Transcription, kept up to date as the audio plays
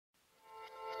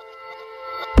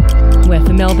We're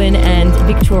for Melbourne and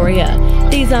Victoria.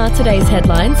 These are today's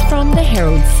headlines from the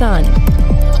Herald Sun.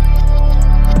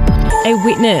 A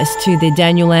witness to the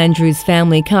Daniel Andrews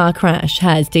family car crash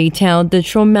has detailed the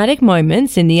traumatic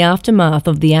moments in the aftermath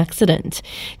of the accident.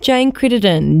 Jane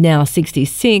Crittenden, now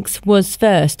 66, was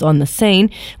first on the scene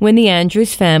when the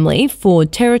Andrews family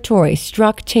Ford Territory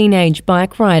struck teenage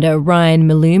bike rider Ryan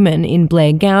Maluman in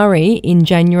Blairgowrie in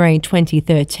January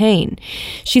 2013.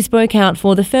 She spoke out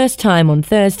for the first time on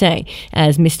Thursday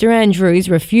as Mr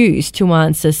Andrews refused to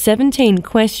answer 17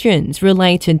 questions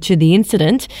related to the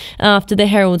incident after the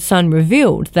Herald Sun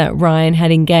revealed that Ryan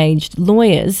had engaged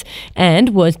lawyers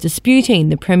and was disputing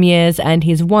the Premier's and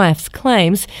his wife's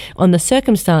claims on the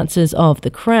circumstances of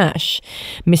the crash.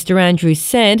 Mr Andrews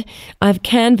said, "I've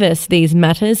canvassed these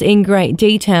matters in great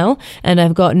detail and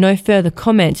I've got no further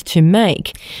comment to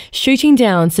make." Shooting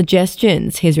down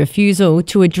suggestions, his refusal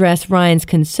to address Ryan's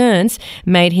concerns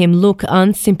made him look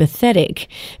unsympathetic.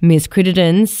 Ms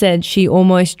Crittenden said she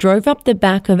almost drove up the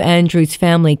back of Andrews'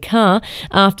 family car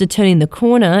after turning the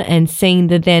corner and seeing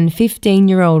the then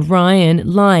 15-year-old Ryan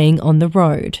lying on the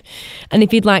road. And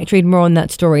if you'd like to read more on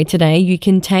that story today, you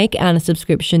can take out a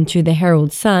subscription to the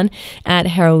Herald Sun at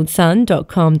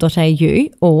heraldsun.com.au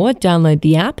or download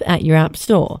the app at your app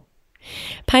store.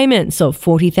 Payments of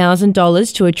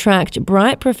 $40,000 to attract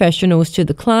bright professionals to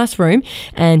the classroom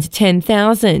and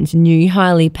 10,000 new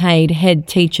highly paid head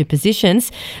teacher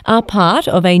positions are part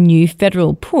of a new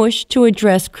federal push to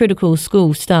address critical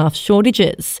school staff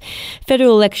shortages.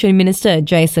 Federal Election Minister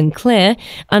Jason Clare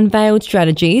unveiled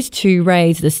strategies to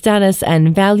raise the status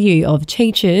and value of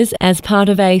teachers as part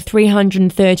of a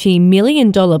 $330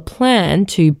 million plan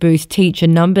to boost teacher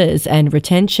numbers and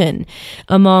retention.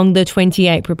 Among the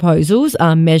 28 proposals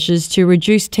are measures to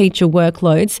reduce teacher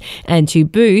workloads and to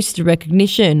boost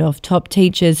recognition of top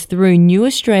teachers through new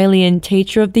Australian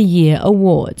Teacher of the Year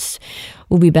awards.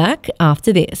 We'll be back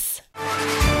after this.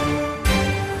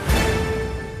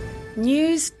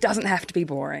 News doesn't have to be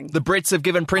boring. The Brits have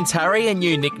given Prince Harry a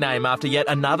new nickname after yet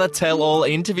another tell-all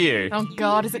interview. Oh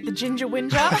God, is it the Ginger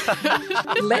Whinger?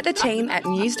 Let the team at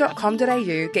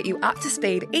news.com.au get you up to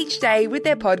speed each day with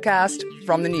their podcast,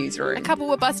 From the Newsroom. A couple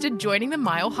were busted joining the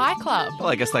Mile High Club. Well,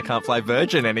 I guess they can't play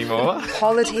Virgin anymore.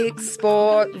 Politics,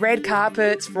 sport, red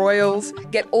carpets, royals.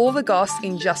 Get all the goss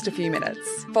in just a few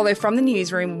minutes. Follow From the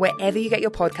Newsroom wherever you get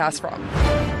your podcast from.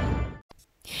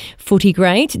 Footy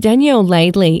great Danielle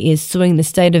Laidley is suing the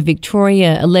state of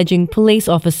Victoria, alleging police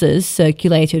officers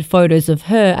circulated photos of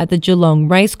her at the Geelong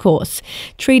racecourse,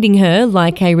 treating her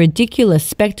like a ridiculous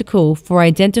spectacle for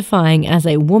identifying as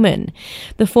a woman.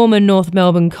 The former North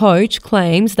Melbourne coach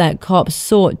claims that cops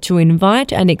sought to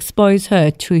invite and expose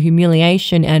her to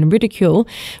humiliation and ridicule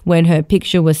when her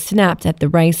picture was snapped at the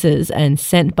races and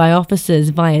sent by officers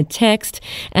via text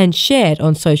and shared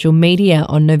on social media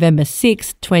on November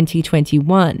 6,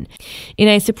 2021. In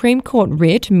a Supreme Court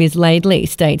writ, Ms Laidley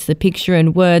states the picture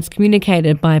and words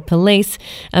communicated by police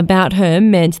about her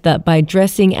meant that by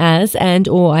dressing as and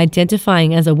or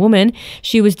identifying as a woman,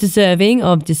 she was deserving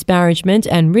of disparagement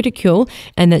and ridicule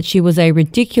and that she was a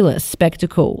ridiculous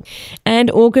spectacle. And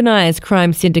organised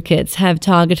crime syndicates have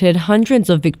targeted hundreds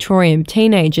of Victorian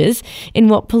teenagers in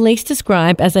what police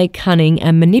describe as a cunning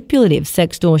and manipulative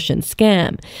sextortion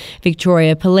scam.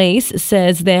 Victoria Police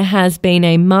says there has been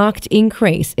a marked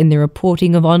increase in the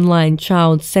reporting of online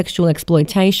child sexual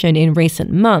exploitation in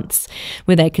recent months,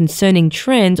 with a concerning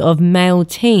trend of male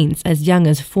teens as young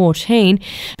as 14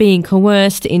 being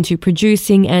coerced into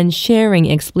producing and sharing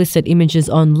explicit images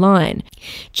online.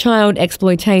 Child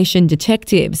exploitation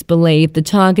detectives believe the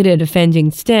targeted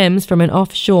offending stems from an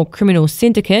offshore criminal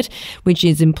syndicate which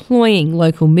is employing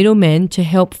local middlemen to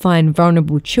help find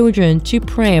vulnerable children to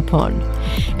prey upon.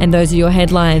 And those are your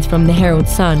headlines from the Herald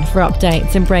Sun. For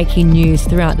updates and breaking news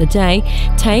throughout the day,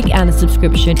 take out a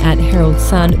subscription at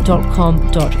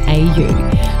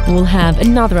heraldsun.com.au. We'll have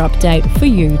another update for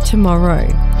you tomorrow.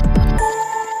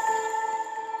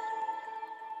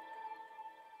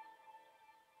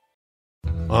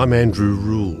 I'm Andrew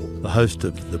Rule, the host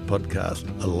of the podcast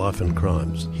A Life and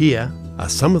Crimes. Here are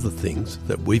some of the things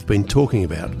that we've been talking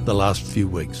about the last few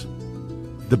weeks.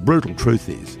 The brutal truth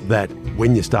is that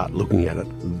when you start looking at it,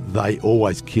 they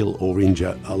always kill or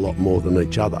injure a lot more than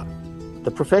each other.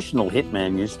 The professional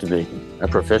hitman used to be a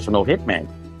professional hitman.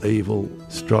 Evil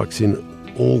strikes in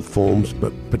all forms,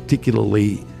 but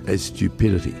particularly as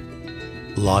stupidity.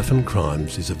 Life and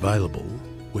Crimes is available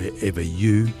wherever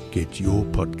you get your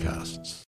podcasts.